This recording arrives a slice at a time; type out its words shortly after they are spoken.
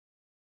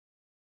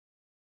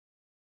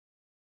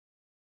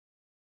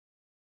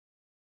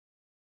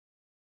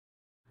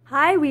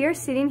Hi, we are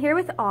sitting here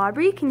with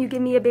Aubrey. Can you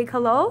give me a big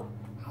hello?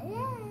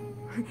 Hello.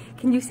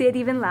 Can you say it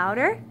even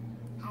louder?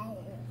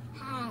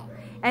 Hi.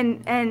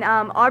 And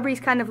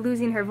Aubrey's kind of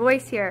losing her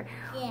voice here.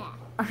 Yeah.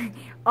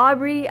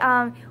 Aubrey,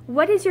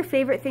 what is your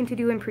favorite thing to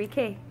do in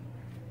pre-K?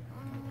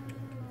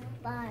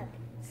 Barb.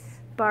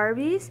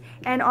 Barbies.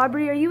 And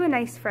Aubrey, are you a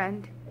nice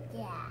friend?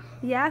 Yeah.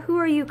 Yeah? Who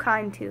are you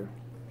kind to?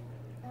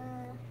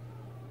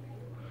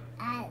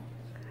 I.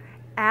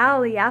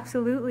 Allie,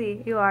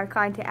 absolutely. You are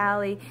kind to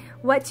Allie.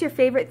 What's your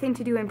favorite thing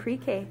to do in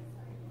pre-K?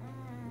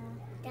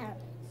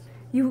 Dance.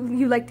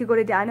 You like to go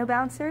to Dino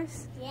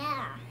Bouncers?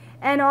 Yeah.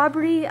 And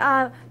Aubrey,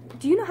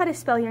 do you know how to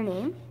spell your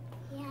name?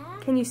 Yeah.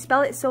 Can you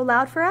spell it so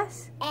loud for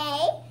us?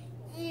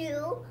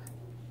 A-U-B-R-I-E.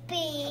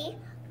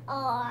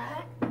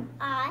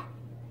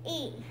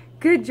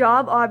 Good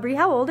job, Aubrey.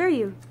 How old are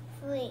you?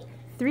 3.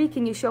 3.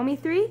 Can you show me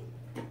 3?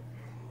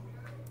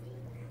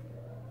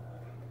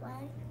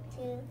 1,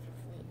 2, 3.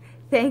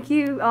 Thank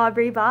you,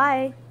 Aubrey.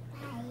 Bye.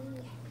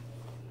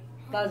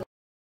 Bye.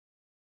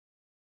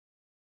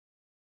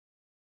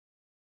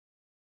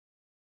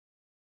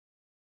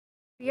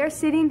 We are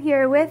sitting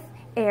here with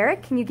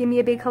Eric. Can you give me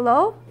a big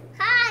hello?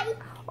 Hi.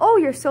 Oh,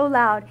 you're so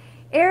loud.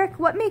 Eric,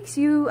 what makes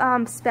you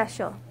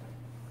special?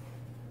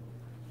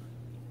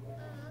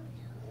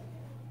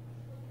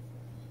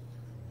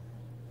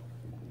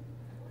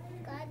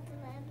 God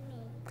love me.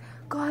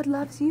 God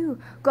loves you.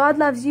 God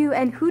loves you.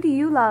 And who do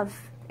you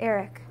love,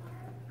 Eric?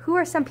 Who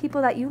are some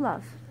people that you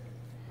love?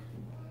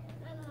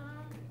 My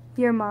mom.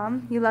 Your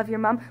mom. You love your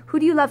mom. Who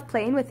do you love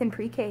playing with in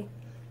pre-K?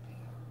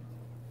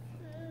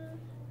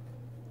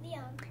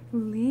 Liam.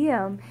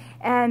 Liam.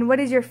 And what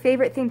is your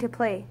favorite thing to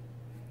play?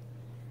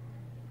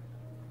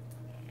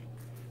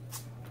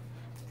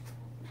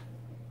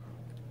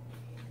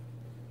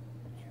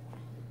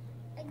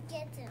 I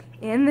get him.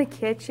 In the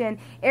kitchen.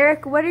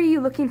 Eric, what are you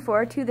looking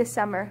forward to this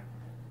summer?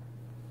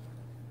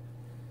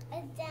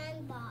 A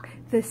sandbox.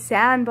 The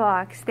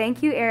sandbox.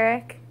 Thank you,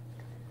 Eric.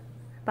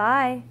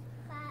 Bye.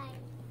 Bye.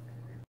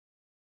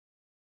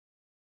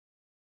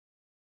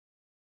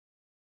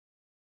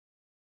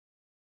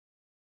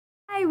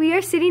 Hi, we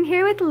are sitting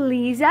here with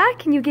Lisa.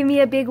 Can you give me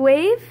a big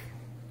wave?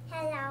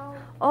 Hello.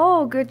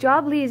 Oh, good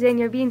job, Lisa, and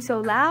you're being so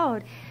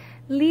loud.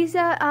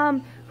 Lisa,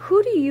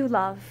 who do you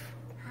love?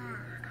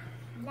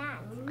 Dad.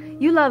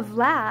 You love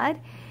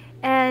Vlad.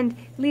 And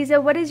Lisa,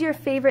 what is your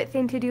favorite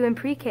thing to do in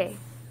pre-K?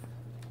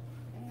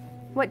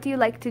 What do you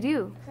like to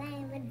do?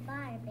 Playing with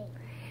Barbie.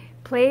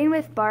 Playing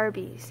with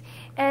Barbies.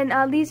 And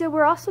Lisa,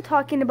 we're also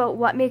talking about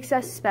what makes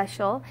us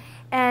special.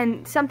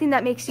 And something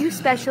that makes you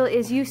special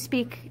is you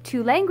speak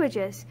 2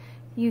 languages.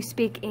 You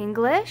speak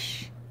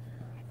English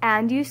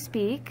and you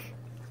speak...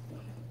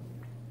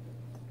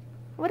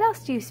 What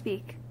else do you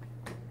speak?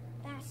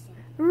 Russian.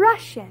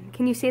 Russian.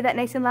 Can you say that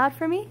nice and loud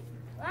for me?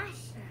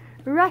 Russian.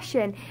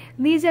 Russian.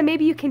 Lisa,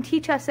 maybe you can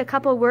teach us a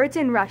couple words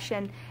in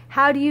Russian.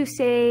 How do you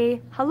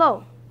say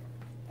hello?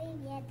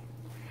 Привет.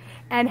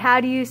 And how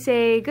do you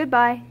say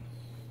goodbye?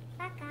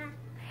 Пока.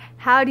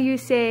 How do you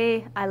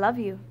say I love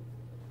you?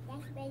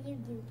 That's what you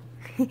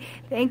do.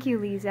 Thank you,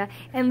 Lisa.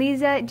 And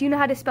Lisa, do you know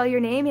how to spell your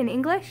name in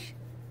English?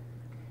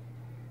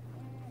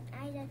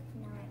 I don't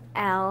know.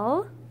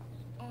 L.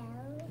 L.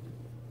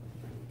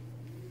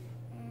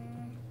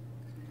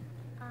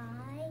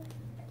 I.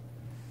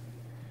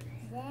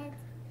 Z.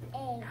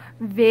 A.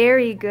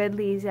 Very good,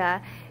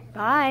 Lisa.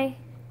 Bye.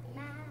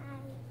 Bye.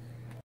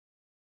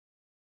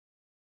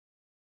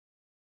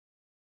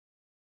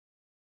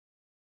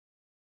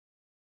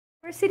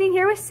 We're sitting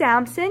here with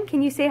Samson.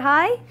 Can you say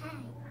hi? Hi.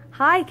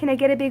 Hi, can I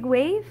get a big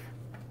wave?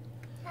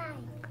 Hi.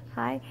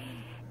 Hi.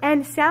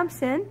 And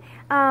Samson,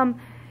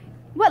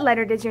 what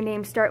letter does your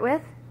name start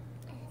with?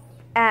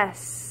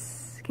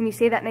 S. Can you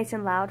say that nice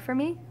and loud for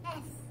me?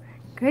 S.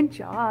 Good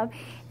job.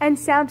 And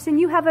Samson,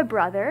 you have a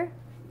brother.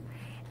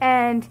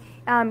 And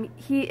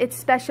it's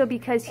special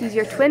because he's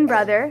your twin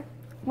brother.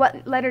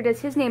 What letter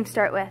does his name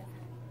start with?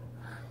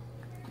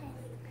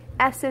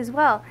 S as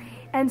well.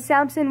 And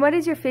Samson, what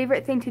is your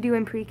favorite thing to do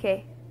in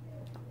pre-K?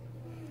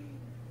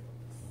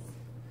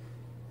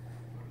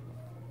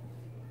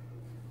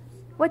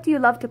 What do you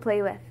love to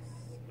play with?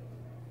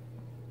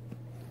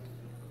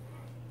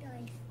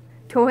 Toys.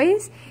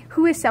 Toys?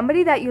 Who is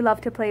somebody that you love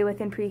to play with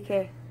in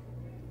pre-K?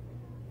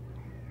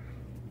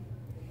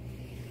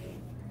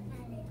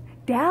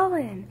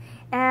 Dallin.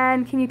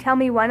 And can you tell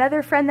me one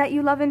other friend that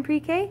you love in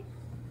pre-K?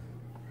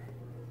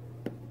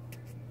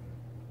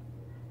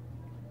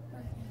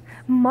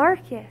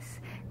 Marcus.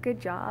 Good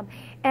job.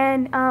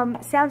 And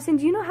Samson,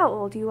 do you know how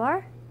old you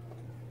are?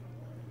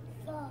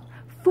 4.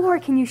 4.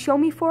 Can you show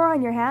me 4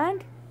 on your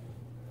hand?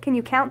 Can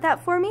you count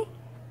that for me?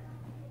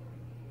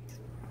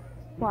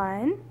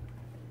 1,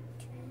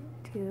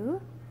 2,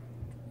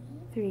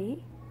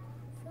 3,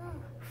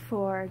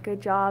 4.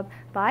 Good job.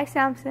 Bye,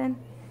 Samson.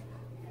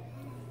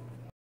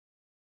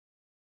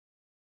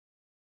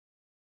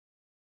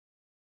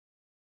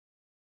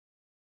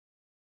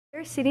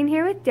 We're sitting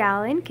here with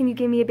Dallin. Can you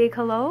give me a big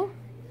hello?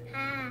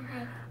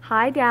 Hi.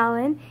 Hi,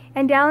 Dallin.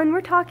 And Dallin,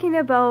 we're talking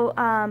about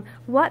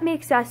what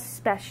makes us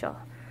special.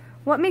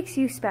 What makes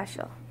you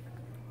special?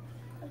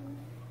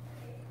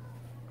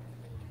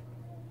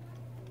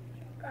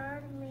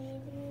 God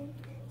made me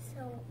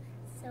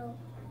so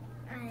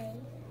I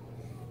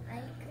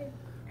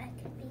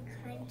could be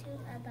kind to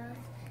others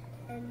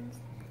and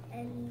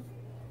and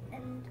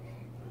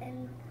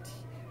and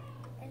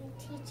and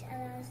teach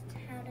others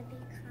how to be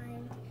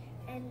kind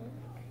and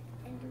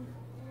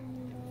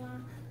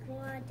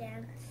more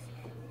dance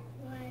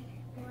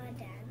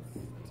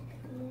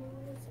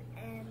moves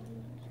and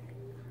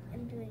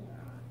doing all.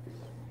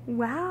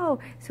 Wow,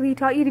 so he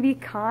taught you to be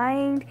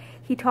kind.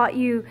 He taught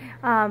you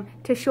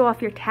to show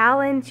off your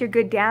talents, your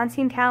good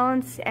dancing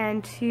talents,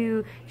 and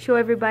to show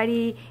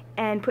everybody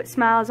and put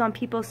smiles on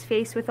people's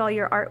face with all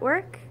your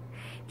artwork.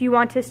 Do you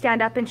want to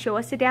stand up and show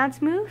us a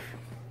dance move?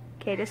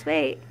 Okay, just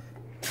wait.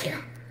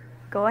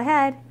 Go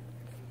ahead.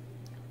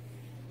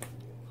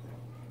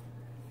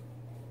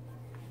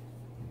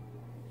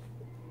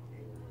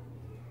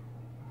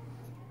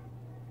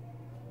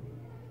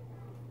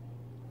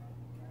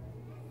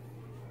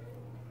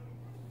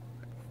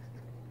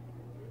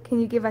 Can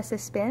you give us a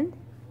spin?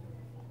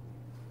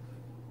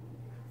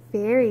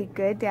 Very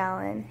good,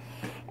 Dallin.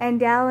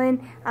 And Dallin,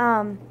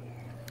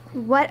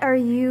 what are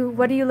you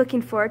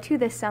looking forward to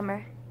this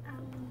summer?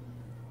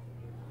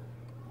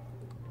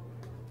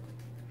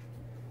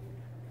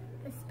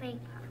 The spray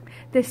park.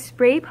 The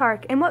spray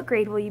park. And what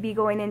grade will you be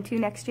going into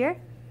next year?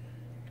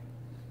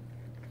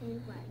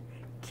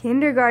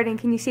 Kindergarten.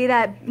 Can you say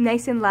that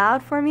nice and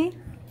loud for me?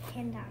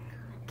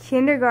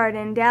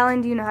 Kindergarten.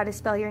 Dallin, do you know how to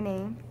spell your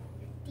name?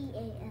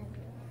 D-A-N.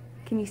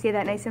 Can you say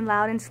that nice and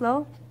loud and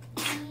slow?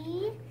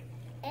 D-A-L-U-N.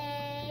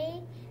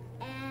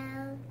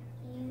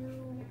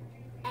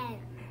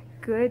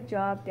 Good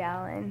job,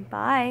 Dallin.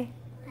 Bye.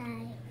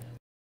 Bye.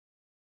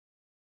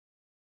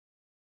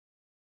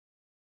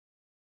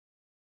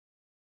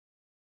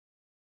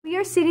 We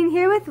are sitting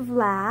here with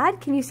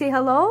Vlad. Can you say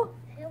hello?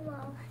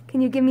 Hello.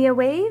 Can you give me a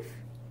wave?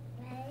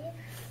 Wave.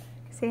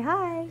 Say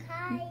hi.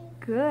 Hi.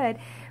 Good.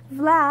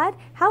 Vlad,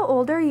 how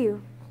old are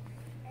you?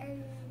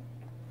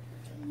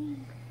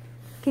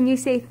 Can you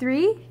say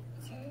 3?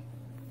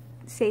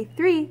 Say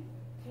 3.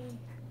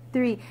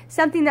 3.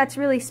 Something that's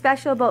really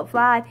special about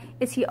Vlad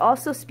is he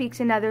also speaks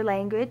another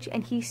language,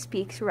 and he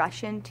speaks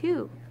Russian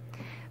too.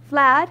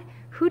 Vlad,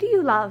 who do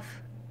you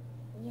love?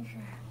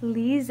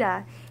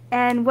 Lisa.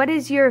 And what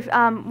is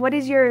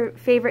your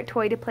favorite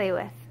toy to play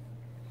with?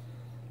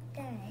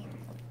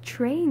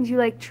 Trains. You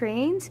like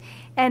trains?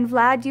 And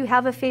Vlad, do you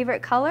have a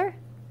favorite color?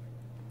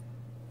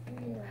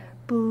 Blue.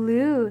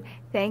 Blue.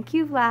 Thank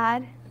you,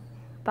 Vlad.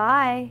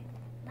 Bye.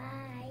 Bye.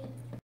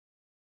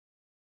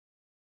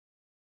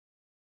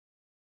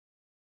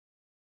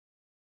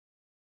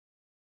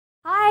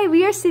 Hi,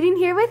 we are sitting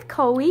here with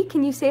Koe.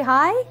 Can you say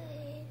hi?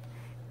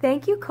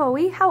 Thank you,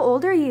 Koe. How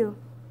old are you?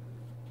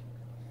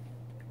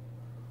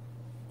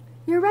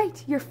 You're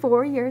right. You're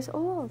 4 years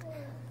old.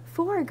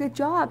 4. Good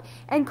job.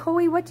 And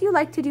Koe, what do you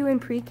like to do in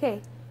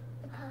pre-K?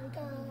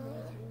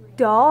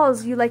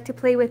 Dolls. You like to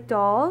play with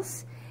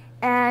dolls?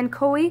 And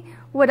Koe,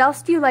 what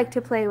else do you like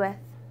to play with?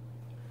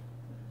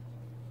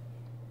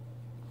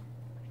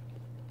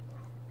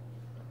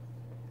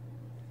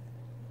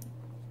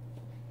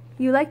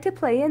 You like to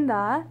play in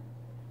the...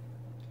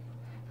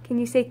 Can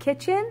you say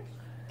kitchen?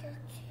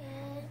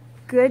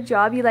 Good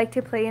job. You like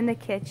to play in the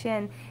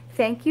kitchen.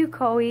 Thank you,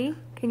 Koe.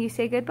 Can you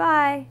say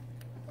goodbye?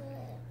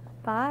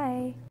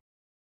 Bye.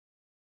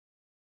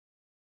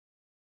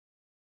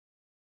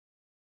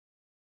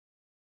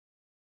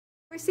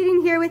 We're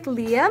sitting here with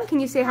Liam.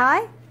 Can you say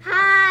hi?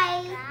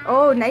 Hi.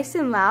 Oh, nice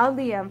and loud,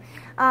 Liam.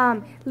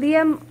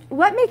 Liam,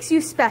 what makes you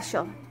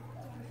special?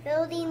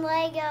 Building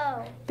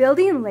Lego.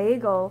 Building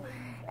Lego.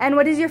 And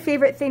what is your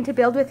favorite thing to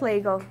build with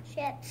Lego?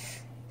 Ships.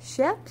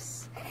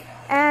 Ships.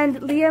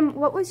 And Liam,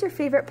 what was your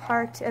favorite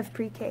part of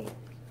pre-K?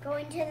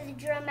 Going to the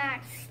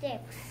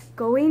gymnastics.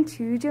 Going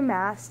to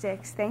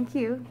gymnastics. Thank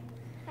you.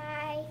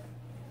 Bye.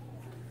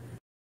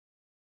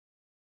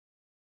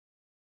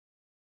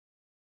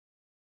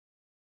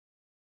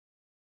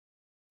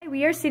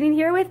 We are sitting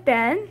here with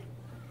Ben.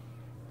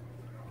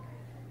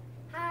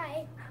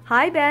 Hi.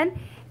 Hi, Ben.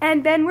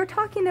 And Ben, we're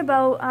talking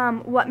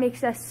about what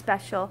makes us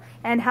special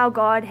and how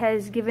God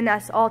has given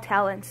us all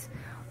talents.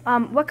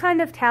 What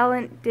kind of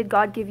talent did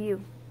God give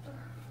you?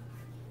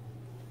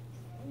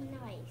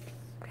 Nice.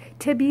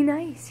 To be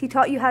nice. He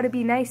taught you how to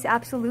be nice,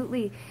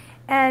 absolutely.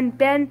 And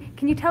Ben,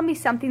 can you tell me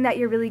something that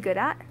you're really good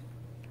at?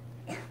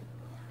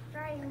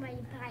 Riding my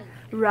bike.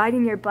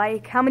 Riding your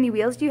bike. How many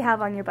wheels do you have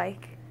on your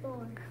bike?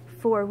 4.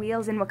 4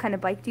 wheels. And what kind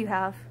of bike do you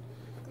have?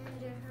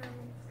 Ninja Turtle.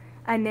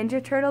 A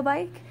Ninja Turtle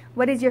bike?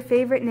 What is your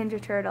favorite Ninja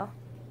Turtle?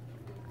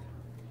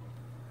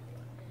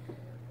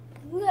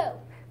 Blue.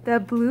 The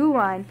blue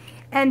one.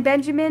 And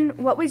Benjamin,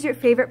 what was your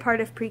favorite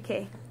part of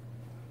pre-K?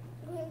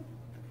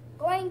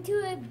 Going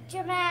to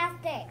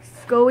gymnastics.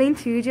 Going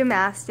to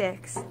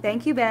gymnastics.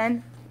 Thank you,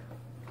 Ben.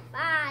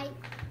 Bye.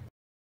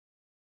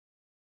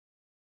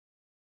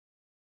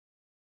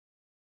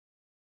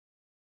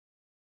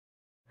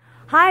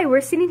 Hi,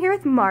 we're sitting here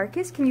with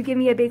Marcus. Can you give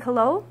me a big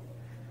hello?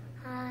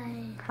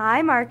 Hi.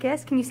 Hi,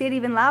 Marcus. Can you say it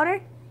even louder?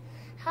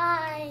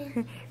 Hi.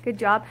 Good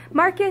job.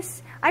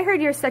 Marcus, I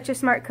heard you're such a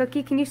smart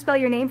cookie. Can you spell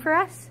your name for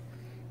us?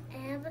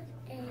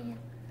 M-A-R-K-U-S.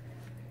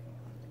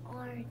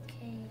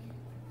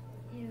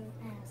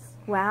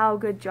 Wow,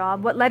 good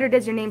job. What letter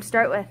does your name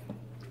start with?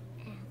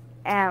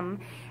 M.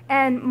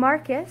 And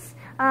Marcus,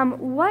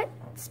 what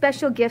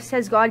special gifts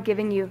has God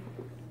given you?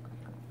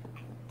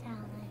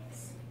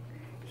 Talents.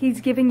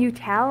 He's given you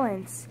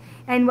talents.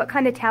 And what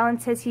kind of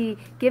talents has He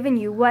given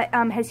you? What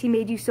has He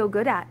made you so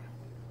good at?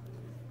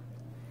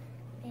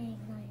 Being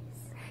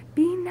nice.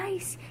 Being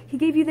nice. He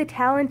gave you the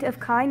talent of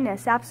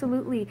kindness,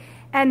 absolutely.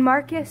 And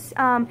Marcus,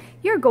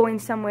 you're going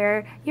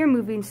somewhere. You're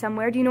moving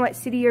somewhere. Do you know what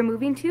city you're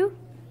moving to?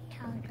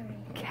 Calgary.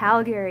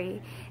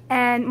 Calgary.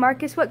 And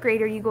Marcus, what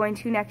grade are you going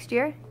to next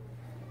year?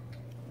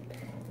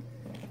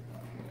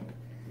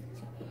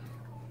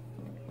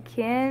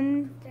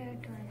 Kindergarten.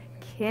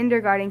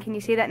 Can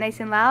you say that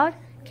nice and loud?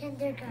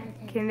 Kindergarten.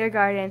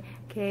 Kindergarten.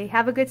 Okay,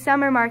 have a good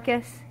summer,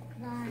 Marcus.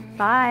 Bye.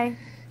 Bye.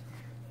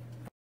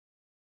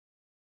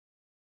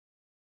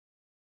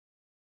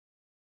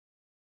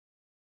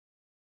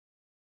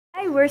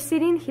 Hi, we're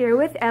sitting here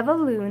with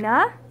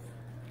Evaluna.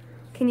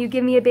 Can you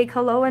give me a big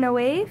hello and a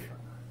wave?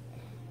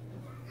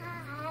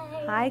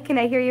 Hi. Hi, can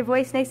I hear your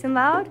voice nice and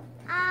loud?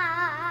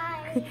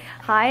 Hi.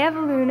 Hi,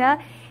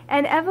 Evaluna.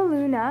 And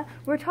Evaluna,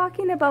 we're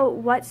talking about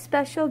what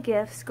special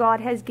gifts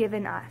God has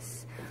given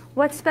us.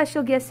 What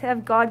special gifts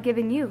have God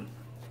given you?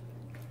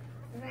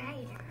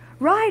 Ryder.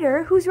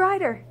 Ryder? Who's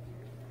Ryder?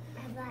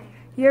 My brother.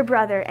 Your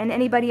brother. And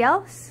anybody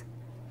else?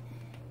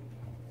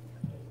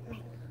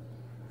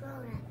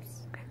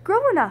 Grown-ups.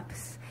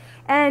 Grown-ups.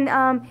 And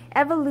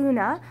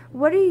Evaluna,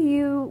 what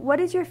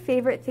is your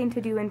favorite thing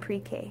to do in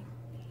pre-K?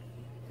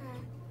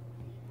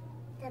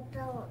 The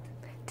build.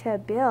 To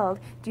build.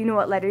 Do you know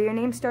what letter your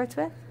name starts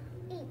with?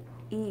 E.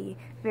 E.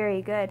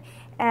 Very good.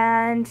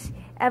 And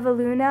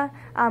Evaluna,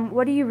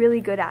 what are you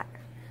really good at?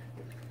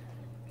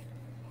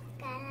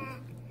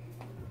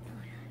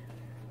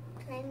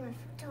 Playing with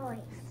toys.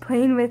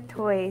 Playing with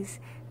toys.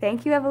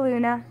 Thank you,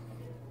 Evaluna.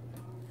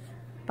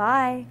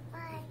 Bye.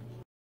 Bye.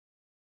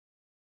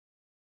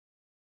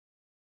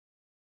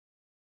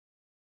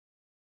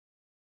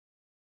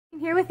 I'm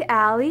here with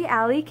Allie.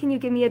 Allie, can you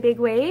give me a big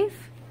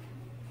wave?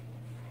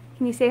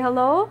 Can you say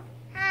hello?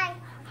 Hi.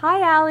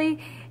 Hi, Allie.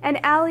 And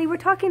Allie, we're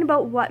talking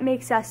about what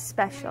makes us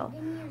special.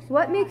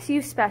 What makes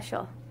you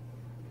special?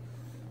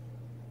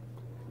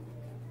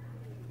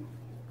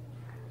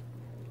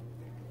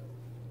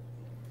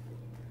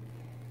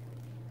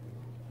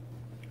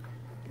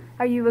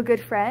 Are you a good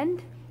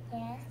friend?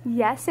 Yes.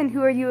 Yes, and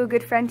who are you a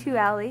good friend to,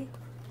 Allie?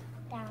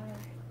 Down.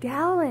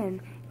 Dallin.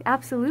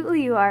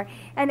 Absolutely you are.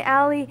 And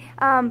Allie,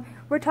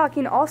 we're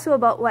talking also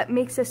about what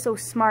makes us so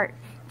smart.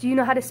 Do you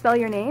know how to spell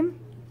your name?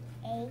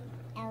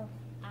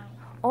 A-L-I.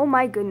 Oh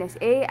my goodness,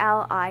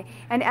 A-L-I.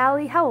 And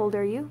Allie, how old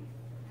are you?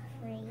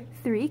 3.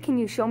 3. Can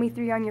you show me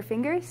 3 on your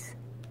fingers?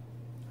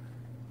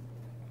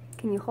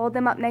 Can you hold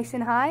them up nice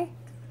and high?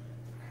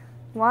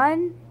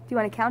 1. Do you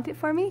want to count it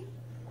for me?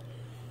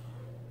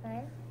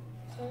 1,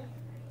 2,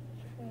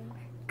 3.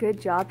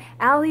 Good job.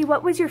 Allie,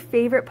 what was your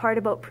favorite part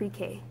about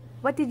pre-K?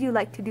 What did you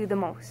like to do the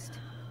most?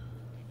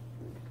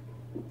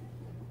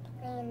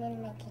 Playing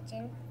in the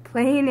kitchen.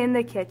 Playing in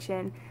the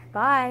kitchen.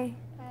 Bye.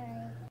 Bye.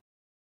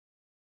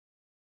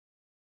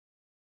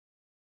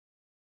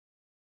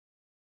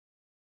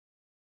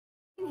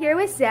 Here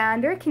with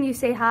Xander. Can you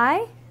say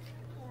hi?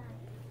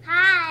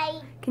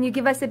 Hi. Can you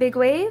give us a big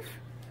wave?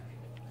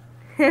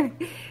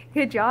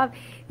 Good job.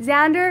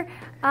 Xander,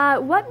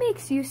 what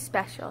makes you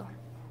special?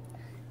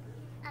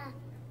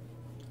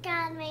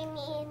 God made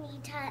me and He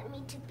taught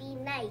me to be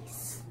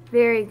nice.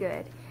 Very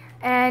good.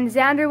 And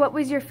Xander, what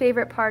was your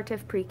favorite part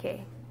of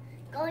pre-K?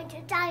 Going to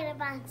Dino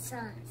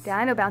Bouncers.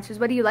 Dino Bouncers.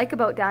 What do you like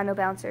about Dino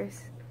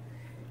Bouncers?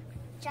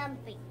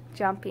 Jumping.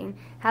 Jumping.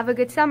 Have a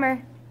good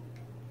summer.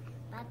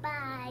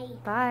 Bye-bye.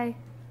 Bye.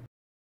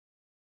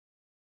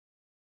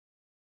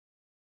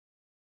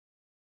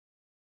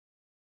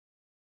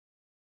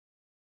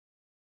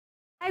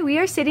 Hi, we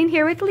are sitting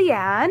here with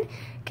Leanne.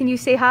 Can you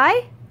say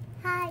hi?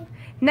 Hi.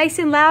 Nice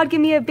and loud. Give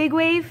me a big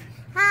wave.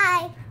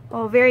 Hi.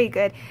 Oh, very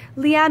good.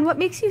 Leanne, what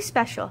makes you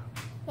special?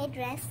 My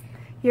dress.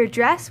 Your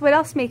dress? What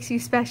else makes you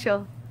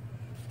special?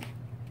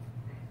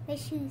 My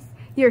shoes.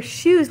 Your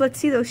shoes. Let's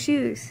see those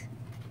shoes.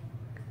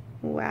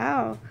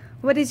 Wow.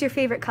 What is your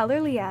favorite color,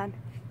 Leanne?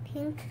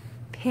 Pink.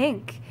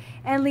 Pink.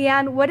 And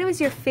Leanne, what was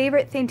your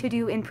favorite thing to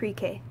do in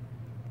pre-K?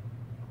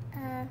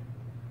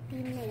 Be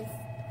nice.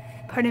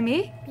 Pardon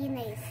me? Be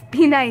nice.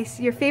 Be nice.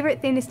 Your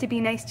favorite thing is to be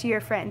nice to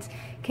your friends.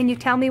 Can you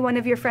tell me one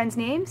of your friends'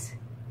 names?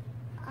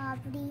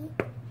 Aubrey,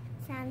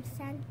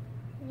 Samson,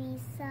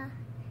 Lisa,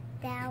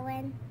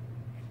 Darwin.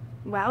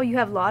 Wow, you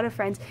have a lot of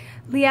friends.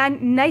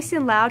 Leanne, nice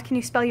and loud. Can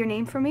you spell your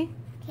name for me?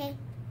 Okay.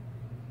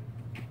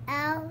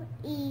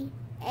 Leanne.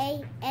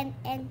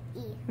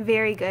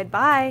 Very good.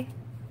 Bye.